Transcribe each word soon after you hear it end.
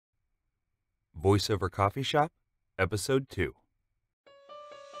Voiceover Coffee Shop, Episode 2.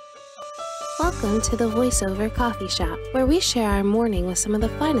 Welcome to the Voiceover Coffee Shop, where we share our morning with some of the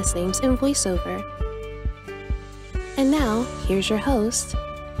finest names in voiceover. And now, here's your host,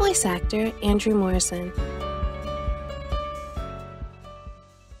 voice actor Andrew Morrison.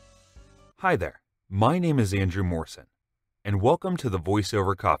 Hi there, my name is Andrew Morrison, and welcome to the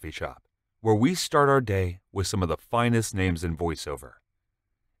Voiceover Coffee Shop, where we start our day with some of the finest names in voiceover.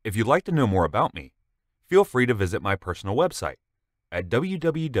 If you'd like to know more about me, feel free to visit my personal website at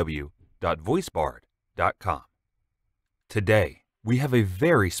www.voicebard.com. Today, we have a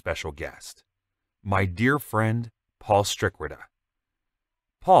very special guest, my dear friend, Paul Strikwerda.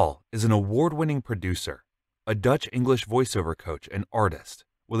 Paul is an award-winning producer, a Dutch English voiceover coach and artist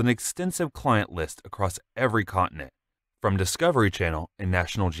with an extensive client list across every continent, from Discovery Channel and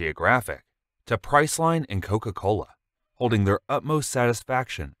National Geographic to Priceline and Coca-Cola, holding their utmost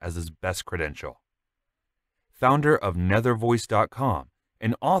satisfaction as his best credential. Founder of nethervoice.com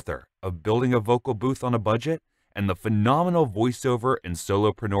and author of Building a Vocal Booth on a Budget and the phenomenal voiceover and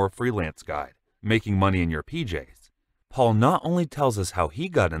solopreneur freelance guide, Making Money in Your PJs, Paul not only tells us how he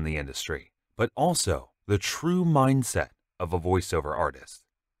got in the industry, but also the true mindset of a voiceover artist.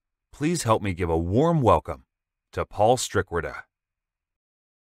 Please help me give a warm welcome to Paul Strikwerda.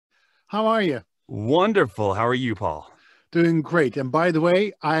 How are you? Wonderful. How are you, Paul? Doing great. And by the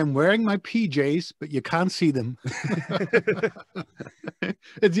way, I'm wearing my PJs, but you can't see them.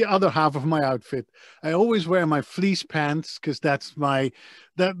 It's the other half of my outfit. I always wear my fleece pants because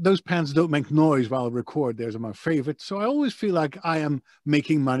those pants don't make noise while I record. Those are my favorite. So I always feel like I am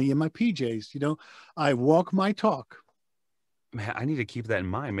making money in my PJs. You know, I walk my talk. Man, I need to keep that in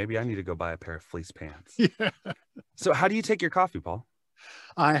mind. Maybe I need to go buy a pair of fleece pants. Yeah. So how do you take your coffee, Paul?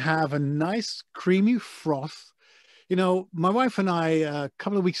 I have a nice creamy froth. You know, my wife and I, a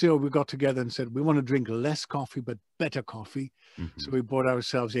couple of weeks ago, we got together and said, we want to drink less coffee, but better coffee. Mm-hmm. So we bought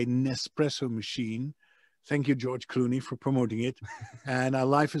ourselves a Nespresso machine. Thank you, George Clooney, for promoting it. And our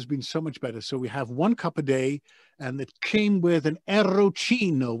life has been so much better. So we have 1 cup a day, and it came with an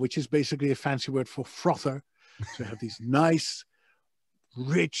Erocino, which is basically a fancy word for frother. So I have these nice,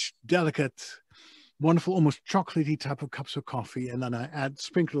 rich, delicate, wonderful, almost chocolatey type of cups of coffee. And then I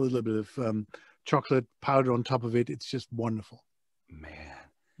sprinkle a little bit of chocolate powder on top of it. It's just wonderful.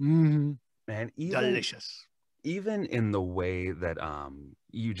 Man, Delicious. Even in the way that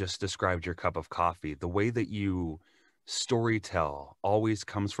you just described your cup of coffee, the way that you storytell always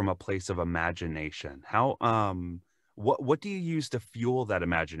comes from a place of imagination. How what do you use to fuel that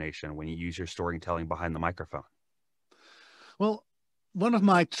imagination when you use your storytelling behind the microphone? Well, one of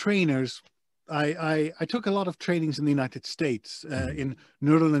my trainers, I took a lot of trainings in the United States in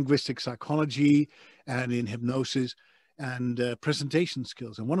neuro-linguistic psychology and in hypnosis and presentation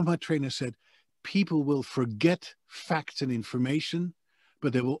skills. And one of my trainers said, people will forget facts and information,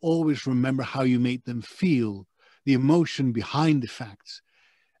 but they will always remember how you made them feel, the emotion behind the facts.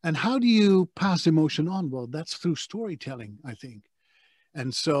 And how do you pass emotion on? Well, that's through storytelling, I think.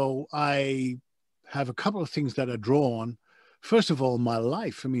 And so I have a couple of things that I draw on. First of all, my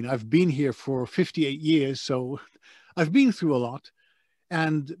life. I mean, I've been here for 58 years, so I've been through a lot.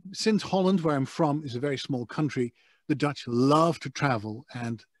 And since Holland, where I'm from, is a very small country, the Dutch love to travel.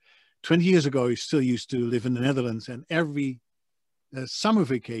 And 20 years ago, I still used to live in the Netherlands. And every summer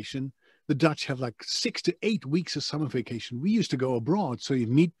vacation, the Dutch have like 6 to 8 weeks of summer vacation. We used to go abroad. So you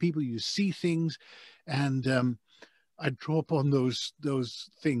meet people, you see things. And I draw upon those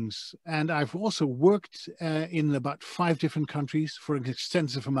things. And I've also worked in about 5 different countries for an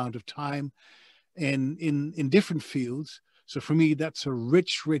extensive amount of time in different fields. So for me, that's a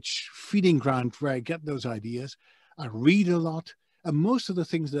rich feeding ground where I get those ideas. I read a lot. And most of the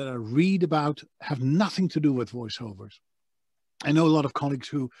things that I read about have nothing to do with voiceovers. I know a lot of colleagues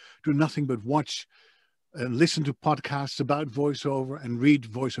who do nothing but watch and listen to podcasts about voiceover and read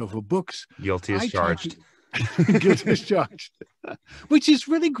voiceover books. Guilty as charged. Guilty as charged, which is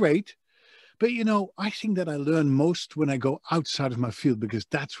really great. But, you know, I think that I learn most when I go outside of my field, because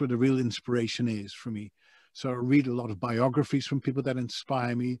that's where the real inspiration is for me. So I read a lot of biographies from people that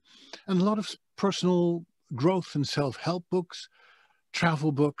inspire me, and a lot of personal growth and self-help books,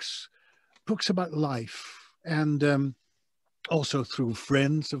 travel books, books about life, and also through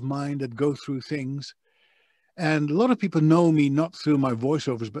friends of mine that go through things. And a lot of people know me not through my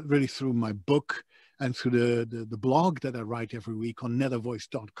voiceovers, but really through my book and through the blog that I write every week on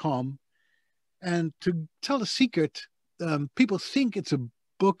nethervoice.com. And to tell the secret, people think it's a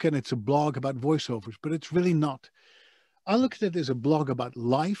book and it's a blog about voiceovers, but it's really not. I look at it as a blog about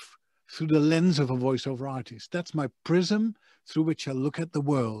life through the lens of a voiceover artist. That's my prism through which I look at the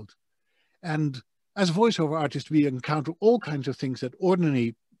world. And as a voiceover artist, we encounter all kinds of things that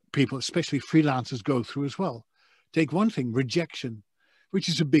ordinary people, especially freelancers, go through as well. Take one thing, rejection, which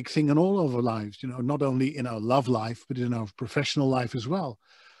is a big thing in all of our lives, not only in our love life, but in our professional life as well.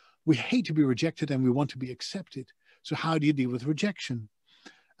 We hate to be rejected and we want to be accepted. So how do you deal with rejection?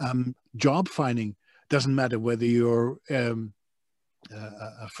 Job finding, doesn't matter whether you're a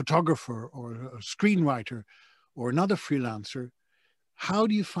photographer or a screenwriter or another freelancer. How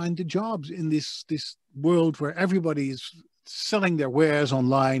do you find the jobs in this world where everybody is selling their wares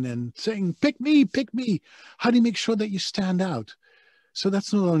online and saying, pick me, pick me? How do you make sure that you stand out? So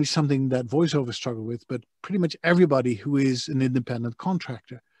that's not only something that voiceovers struggle with, but pretty much everybody who is an independent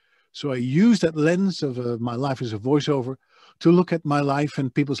contractor. So I use that lens of my life as a voiceover to look at my life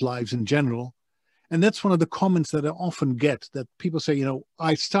and people's lives in general. And that's one of the comments that I often get, that people say,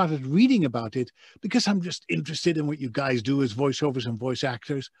 I started reading about it because I'm just interested in what you guys do as voiceovers and voice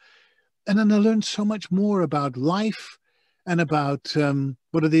actors. And then I learned so much more about life and about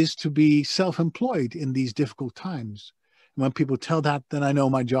what it is to be self-employed in these difficult times. And when people tell that, then I know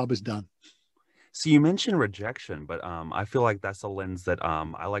my job is done. So you mentioned rejection, but I feel like that's a lens that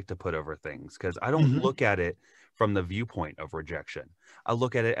I like to put over things, because I don't look at it from the viewpoint of rejection. I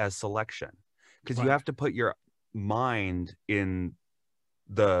look at it as selection, because you have to put your mind in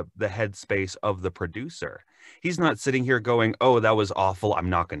the headspace of the producer. He's not sitting here going, oh, that was awful, I'm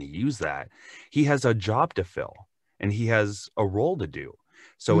not going to use that. He has a job to fill and he has a role to do.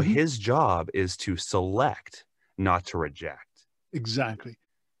 So his job is to select, not to reject. Exactly.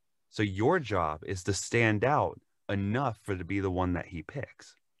 So your job is to stand out enough for to be the one that he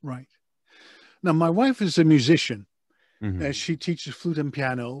picks. Right. Now, my wife is a musician. Mm-hmm. She teaches flute and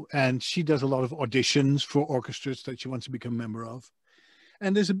piano, and she does a lot of auditions for orchestras that she wants to become a member of.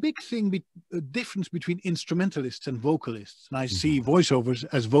 And there's a big thing, a difference between instrumentalists and vocalists. And I see voiceovers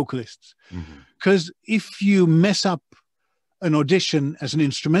as vocalists. Because if you mess up an audition as an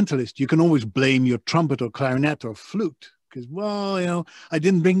instrumentalist, you can always blame your trumpet or clarinet or flute. Because, well, I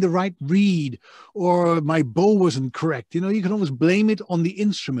didn't bring the right reed, or my bow wasn't correct. You can always blame it on the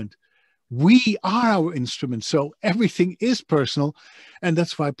instrument. We are our instrument, so everything is personal. And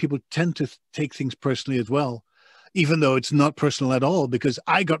that's why people tend to take things personally as well, even though it's not personal at all, because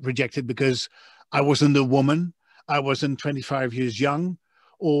I got rejected because I wasn't a woman, I wasn't 25 years young,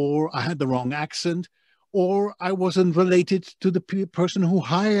 or I had the wrong accent, or I wasn't related to the person who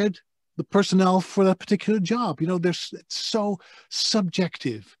hired the personnel for that particular job. It's so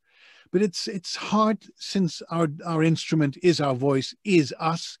subjective, but it's hard, since our instrument is our voice, is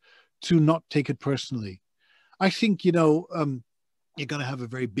us, to not take it personally. I think, you're going to have a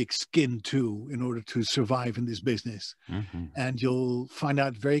very big skin too, in order to survive in this business. And you'll find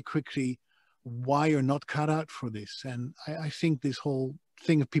out very quickly why you're not cut out for this. And I think this whole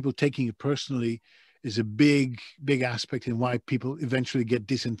thing of people taking it personally is a big aspect in why people eventually get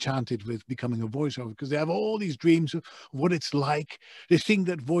disenchanted with becoming a voiceover, because they have all these dreams of what it's like. They think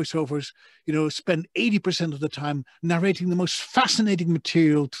that voiceovers, spend 80% of the time narrating the most fascinating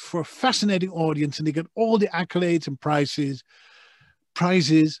material for a fascinating audience, and they get all the accolades and prizes.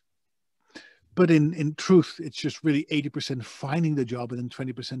 But in truth, it's just really 80% finding the job and then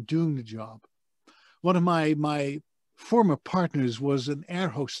 20% doing the job. One of my former partners was an air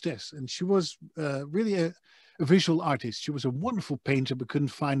hostess, and she was really a visual artist. She was a wonderful painter, but couldn't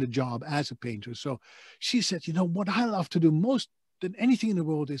find a job as a painter. So she said, what I love to do most than anything in the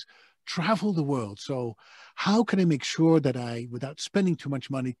world is travel the world. So how can I make sure that I, without spending too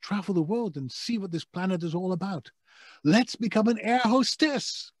much money, travel the world and see what this planet is all about? Let's become an air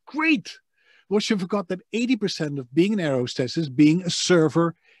hostess. Great. Well, she forgot that 80% of being an air hostess is being a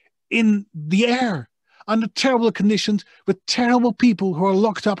server in the air, under terrible conditions, with terrible people who are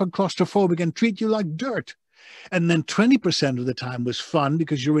locked up and claustrophobic and treat you like dirt. And then 20% of the time was fun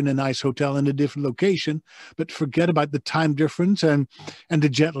because you're in a nice hotel in a different location, but forget about the time difference and the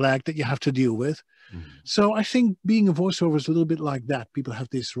jet lag that you have to deal with. So I think being a voiceover is a little bit like that. People have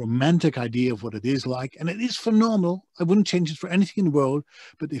this romantic idea of what it is like, and it is phenomenal. I wouldn't change it for anything in the world,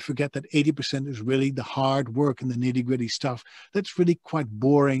 but they forget that 80% is really the hard work and the nitty-gritty stuff that's really quite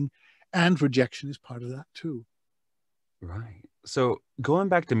boring. And rejection is part of that too. Right. So going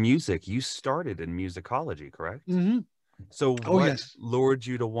back to music, you started in musicology, correct? So what lured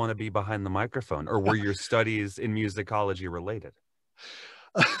you to want to be behind the microphone, or were your studies in musicology related?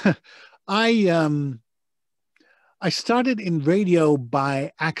 I started in radio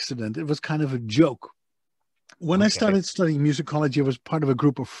by accident. It was kind of a joke. When I started studying musicology, I was part of a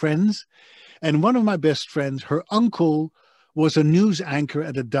group of friends, and one of my best friends, her uncle was a news anchor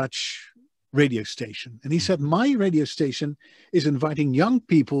at a Dutch radio station. And he said, my radio station is inviting young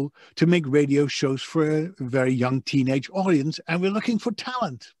people to make radio shows for a very young teenage audience, and we're looking for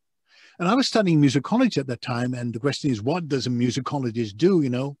talent. And I was studying musicology at that time, and the question is, what does a musicologist do, you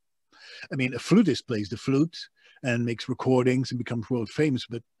know? I mean, a flutist plays the flute and makes recordings and becomes world famous,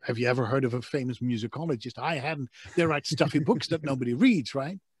 but have you ever heard of a famous musicologist? I hadn't. They write stuffy books that nobody reads,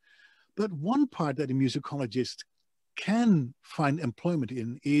 right? But one part that a musicologist can find employment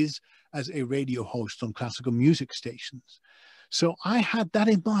in is as a radio host on classical music stations. So I had that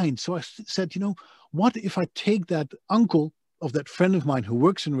in mind. So I said, you know, what if I take that uncle of that friend of mine who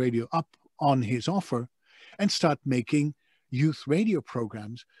works in radio up on his offer and start making youth radio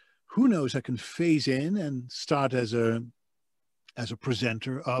programs? Who knows, I can phase in and start as a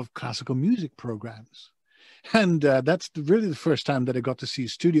presenter of classical music programs. And that's really the first time that I got to see a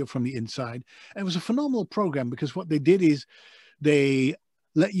studio from the inside. And it was a phenomenal program, because what they did is they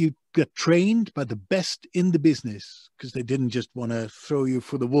let you get trained by the best in the business, because they didn't just want to throw you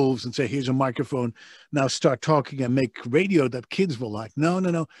for the wolves and say, here's a microphone, now start talking and make radio that kids will like.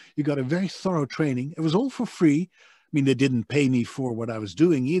 No. You got a very thorough training. It was all for free. I mean, they didn't pay me for what I was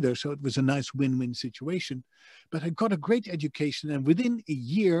doing either. So it was a nice win-win situation. But I got a great education. And within a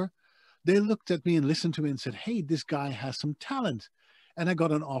year, they looked at me and listened to me and said, hey, this guy has some talent. And I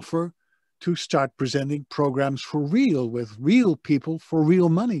got an offer to start presenting programs for real, with real people for real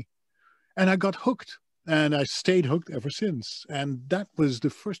money. And I got hooked, and I stayed hooked ever since. And that was the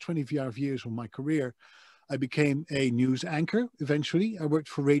first 25 years of my career. I became a news anchor eventually. I worked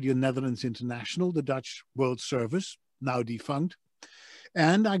for Radio Netherlands International, the Dutch World Service, now defunct.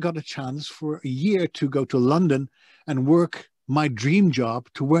 And I got a chance for a year to go to London and work my dream job,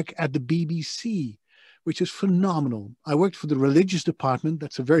 to work at the BBC, which is phenomenal. I worked for the religious department.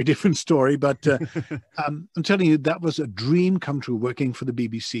 That's a very different story, but I'm telling you, that was a dream come true, working for the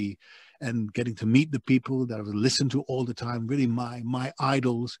BBC and getting to meet the people that I would listen to all the time, really my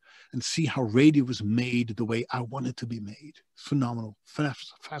idols, and see how radio was made the way I wanted to be made. Phenomenal,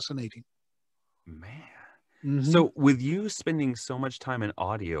 fascinating. Man. Mm-hmm. So with you spending so much time in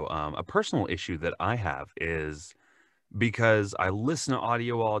audio, a personal issue that I have is, because I listen to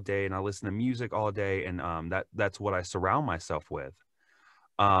audio all day and I listen to music all day, and that's what I surround myself with.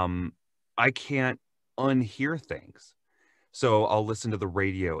 I can't unhear things. So I'll listen to the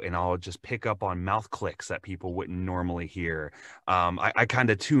radio and I'll just pick up on mouth clicks that people wouldn't normally hear. I kind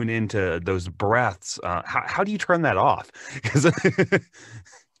of tune into those breaths. How do you turn that off?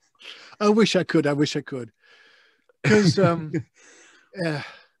 I wish I could. Because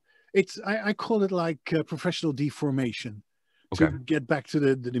I call it like professional deformation. To get back to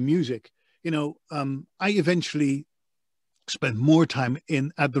the music. You know, I eventually spent more time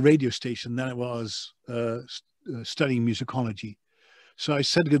at the radio station than I was studying musicology. So I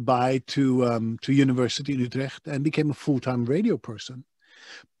said goodbye to university in Utrecht and became a full-time radio person.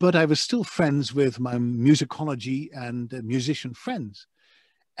 But I was still friends with my musicology and musician friends.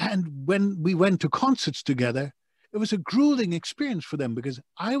 And when we went to concerts together, it was a grueling experience for them, because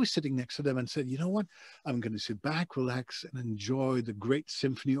I was sitting next to them and said, you know what, I'm going to sit back, relax, and enjoy the great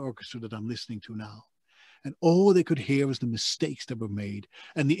symphony orchestra that I'm listening to now. And all they could hear was the mistakes that were made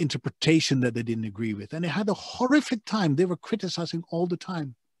and the interpretation that they didn't agree with. And they had a horrific time. They were criticizing all the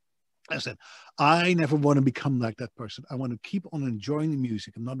time. I said, I never want to become like that person. I want to keep on enjoying the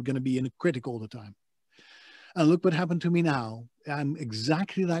music. I'm not going to be in a critic all the time. And look what happened to me now. I'm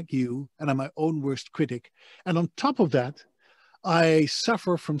exactly like you, and I'm my own worst critic. And on top of that, I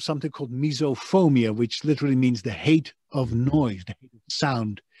suffer from something called misophobia, which literally means the hate of noise, the hate of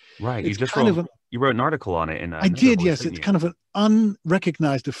sound. Right. It's you wrote an article on it. In I did, yes. It's kind of an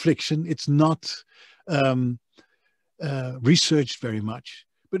unrecognized affliction. It's not researched very much,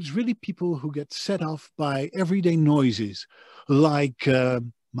 but it's really people who get set off by everyday noises like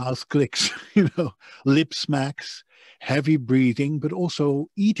mouth clicks, you know, lip smacks, heavy breathing, but also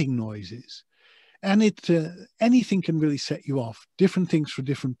eating noises. And anything can really set you off, different things for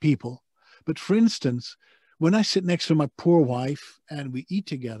different people. But for instance, when I sit next to my poor wife and we eat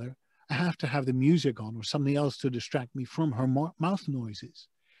together, I have to have the music on or something else to distract me from her mouth noises.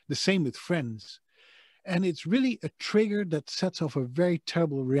 The same with friends. And it's really a trigger that sets off a very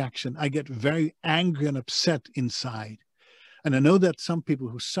terrible reaction. I get very angry and upset inside. And I know that some people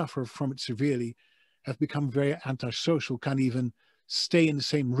who suffer from it severely have become very antisocial, can't even stay in the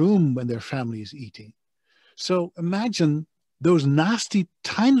same room when their family is eating. So imagine those nasty,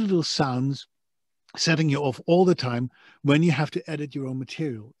 tiny little sounds setting you off all the time when you have to edit your own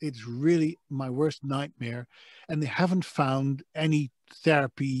material. It's really my worst nightmare. And they haven't found any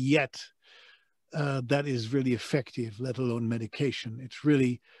therapy yet that is really effective, let alone medication. It's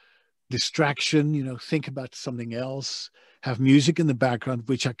really distraction, think about something else, have music in the background,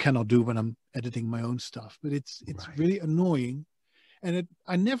 which I cannot do when I'm editing my own stuff. But it's Right. really annoying. And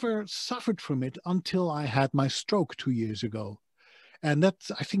I never suffered from it until I had my stroke 2 years ago. And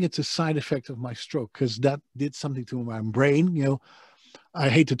I think it's a side effect of my stroke, because that did something to my brain. I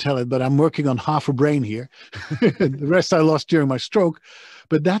hate to tell it, but I'm working on half a brain here. The rest I lost during my stroke.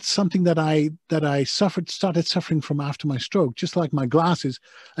 But that's something that I started suffering from after my stroke. Just like my glasses,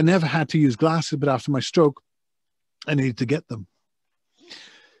 I never had to use glasses, but after my stroke, I needed to get them.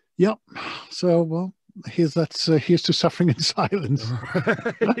 Yep. So, well, here's to suffering in silence.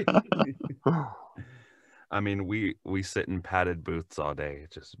 I mean, we sit in padded booths all day,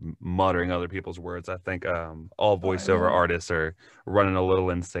 just muttering other people's words. I think all voiceover artists are running a little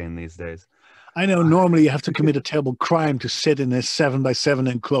insane these days. I know normally you have to commit a terrible crime to sit in a 7x7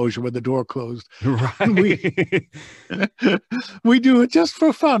 enclosure with the door closed. Right. We do it just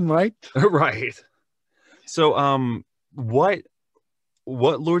for fun, right? Right. So,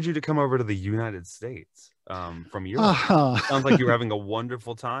 what lured you to come over to the United States from Europe? Sounds like you were having a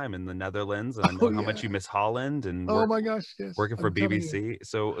wonderful time in the Netherlands, and I know how much you miss Holland and my gosh, yes. working for BBC.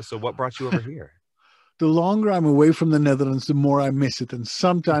 So what brought you over here? The longer I'm away from the Netherlands, the more I miss it, and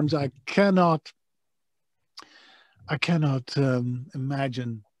sometimes I cannot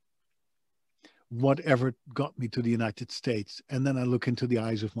imagine whatever got me to the United States. And then I look into the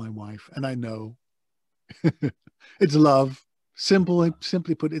eyes of my wife, and I know it's love. Simply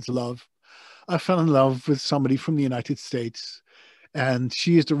put, it's love. I fell in love with somebody from the United States, and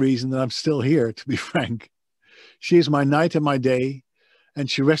she is the reason that I'm still here, to be frank. She is my night and my day, and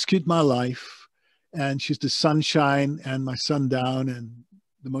she rescued my life, and she's the sunshine and my sundown and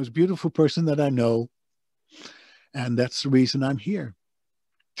the most beautiful person that I know. And that's the reason I'm here.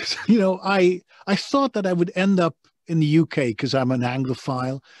 I thought that I would end up in the UK because I'm an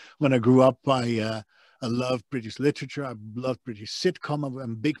Anglophile. When I grew up, I loved British literature. I loved British sitcom. I'm a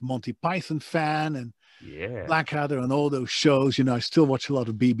big Monty Python fan, and Blackadder and all those shows. I still watch a lot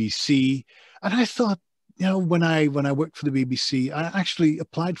of BBC. And I thought, when I worked for the BBC, I actually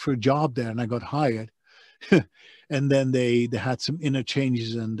applied for a job there and I got hired. And then they had some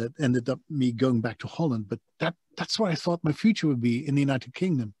interchanges, and that ended up me going back to Holland. But that's where I thought my future would be, in the United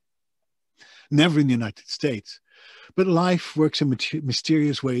Kingdom, never in the United States. But life works in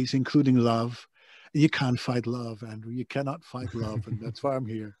mysterious ways, including love. You can't fight love, Andrew. You cannot fight love. And that's why I'm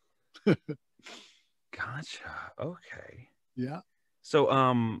here. Gotcha. Okay. Yeah.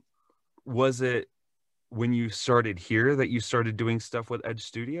 So, was it when you started here that you started doing stuff with Edge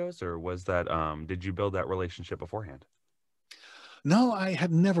Studios, or was that, did you build that relationship beforehand? No, I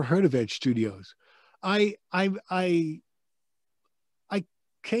had never heard of Edge Studios. I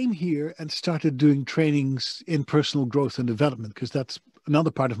came here and started doing trainings in personal growth and development, because that's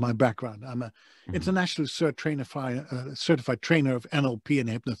another part of my background. I'm a internationally certified trainer of NLP and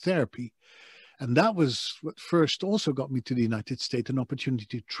hypnotherapy. And that was what first also got me to the United States, an opportunity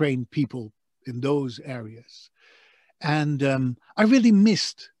to train people in those areas. And I really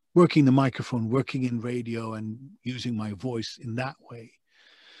missed working the microphone, working in radio, and using my voice in that way.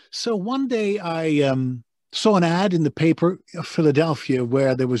 So one day I saw an ad in the paper of Philadelphia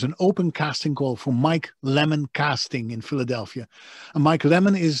where there was an open casting call for Mike Lemon Casting in Philadelphia. And Mike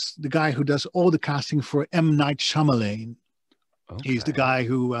Lemon is the guy who does all the casting for M. Night Shyamalan. Okay. He's the guy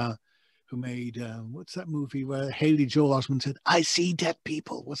who made, what's that movie where Haley Joel Osment said, "I see dead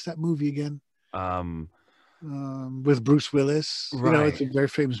people"? What's that movie again? With Bruce Willis. Right. It's a very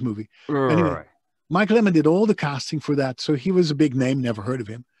famous movie. Right. Anyway, Mike Lemon did all the casting for that. So he was a big name, never heard of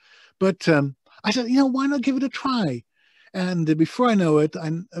him. But I said, why not give it a try? And before I know it,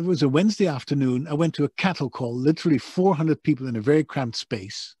 it was a Wednesday afternoon. I went to a cattle call, literally 400 people in a very cramped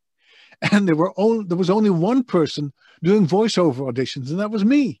space. And there was only one person doing voiceover auditions, and that was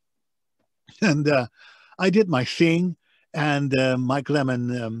me. And I did my thing, and Mike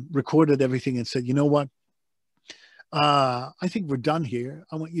Lemon recorded everything and said, "You know what? I think we're done here.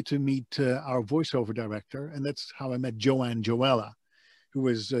 I want you to meet our voiceover director." And that's how I met Joanne Joella, who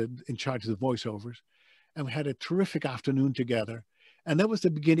was in charge of the voiceovers. And we had a terrific afternoon together. And that was the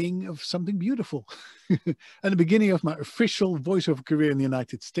beginning of something beautiful. And the beginning of my official voiceover career in the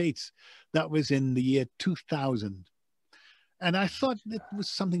United States. That was in the year 2000. And I thought it was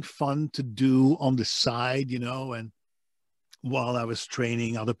something fun to do on the side, and while I was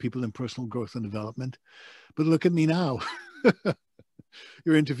training other people in personal growth and development. But look at me now.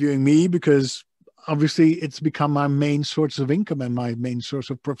 You're interviewing me because obviously it's become my main source of income and my main source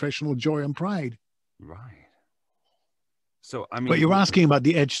of professional joy and pride. Right. So, I mean, But you're asking about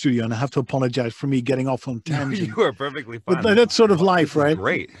the Edge Studio, and I have to apologize for me getting off on tangent. You are perfectly fine. But that's sort of life, right?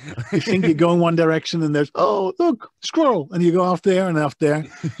 Great. You think you go in one direction, and there's, oh, look, squirrel, and you go off there and off there.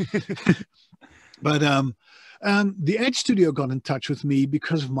 But the Edge Studio got in touch with me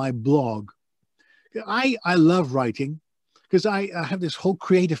because of my blog. I love writing, because I have this whole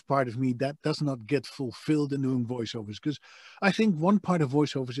creative part of me that does not get fulfilled in doing voiceovers. Because I think one part of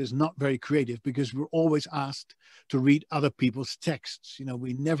voiceovers is not very creative, because we're always asked to read other people's texts. You know,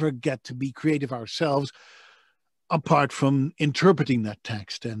 we never get to be creative ourselves, apart from interpreting that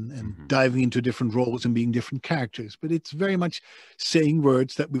text and diving into different roles and being different characters. But it's very much saying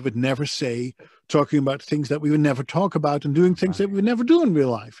words that we would never say, talking about things that we would never talk about, and doing things that we would never do in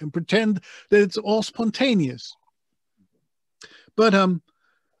real life, and pretend that it's all spontaneous. But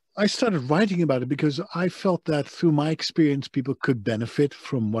I started writing about it because I felt that through my experience, people could benefit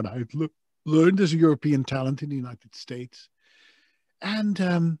from what I've learned as a European talent in the United States.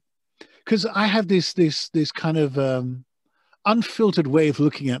 And because I have this kind of unfiltered way of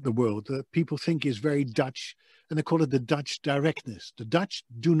looking at the world that people think is very Dutch, and they call it the Dutch directness. The Dutch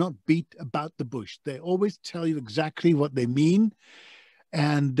do not beat about the bush. They always tell you exactly what they mean,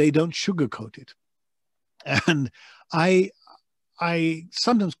 and they don't sugarcoat it. And I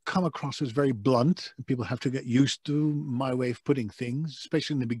sometimes come across as very blunt, and people have to get used to my way of putting things,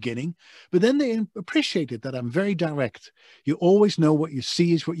 especially in the beginning. But then they appreciate it, that I'm very direct. You always know what you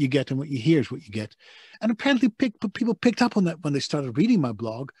see is what you get, and what you hear is what you get. And apparently people picked up on that when they started reading my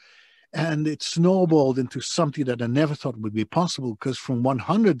blog, and it snowballed into something that I never thought would be possible, because from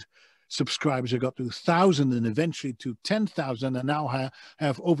 100 subscribers, I got to 1,000, and eventually to 10,000, and now I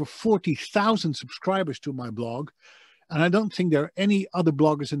have over 40,000 subscribers to my blog. And I don't think there are any other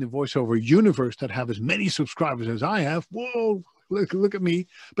bloggers in the voiceover universe that have as many subscribers as I have. Whoa, look at me.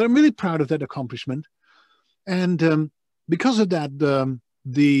 But I'm really proud of that accomplishment. And because of that,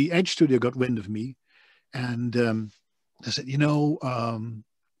 the Edge Studio got wind of me. And they said, you know,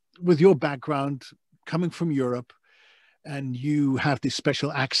 with your background coming from Europe, and you have this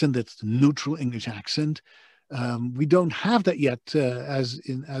special accent, that's the neutral English accent, we don't have that yet as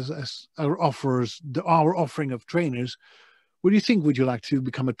our offering of trainers. What do you think? Would you like to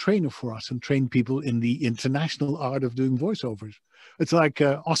become a trainer for us and train people in the international art of doing voiceovers? It's like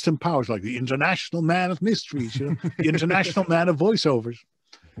Austin Powers, like the international man of mysteries, you know, the international man of voiceovers.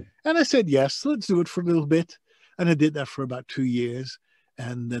 And I said, yes, let's do it for a little bit. And I did that for about 2 years.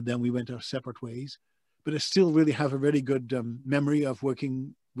 And then we went our separate ways. But I still really have a very good memory of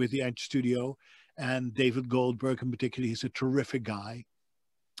working with the Edge Studio. And David Goldberg in particular, he's a terrific guy.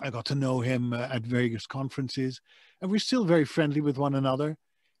 I got to know him at various conferences, and we're still very friendly with one another.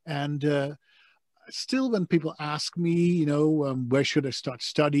 And still, when people ask me, you know, where should I start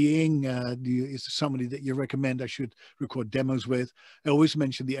studying? Is there somebody that you recommend I should record demos with? I always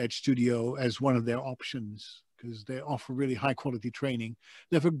mention the Edge Studio as one of their options, because they offer really high quality training.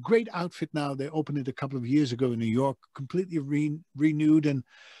 They have a great outfit now. They opened it a couple of years ago in New York, completely renewed and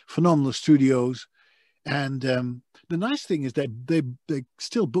phenomenal studios. And the nice thing is that they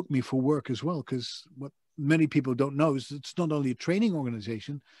still book me for work as well, because what many people don't know is it's not only a training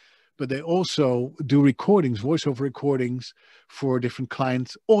organization, but they also do recordings, voiceover recordings for different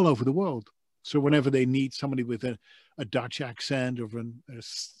clients all over the world. So whenever they need somebody with a Dutch accent or a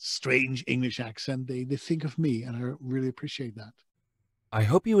strange English accent, they think of me, and I really appreciate that. I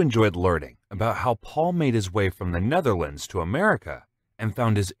hope you enjoyed learning about how Paul made his way from the Netherlands to America and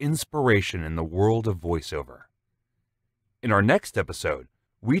found his inspiration in the world of voiceover. In our next episode,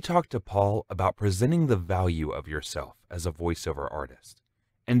 we talk to Paul about presenting the value of yourself as a voiceover artist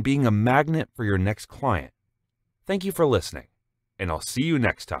and being a magnet for your next client. Thank you for listening, and I'll see you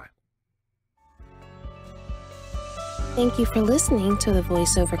next time. Thank you for listening to the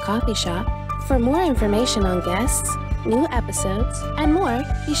Voiceover Coffee Shop. For more information on guests, new episodes, and more,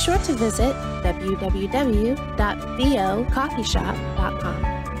 be sure to visit www.vocoffeeshop.com.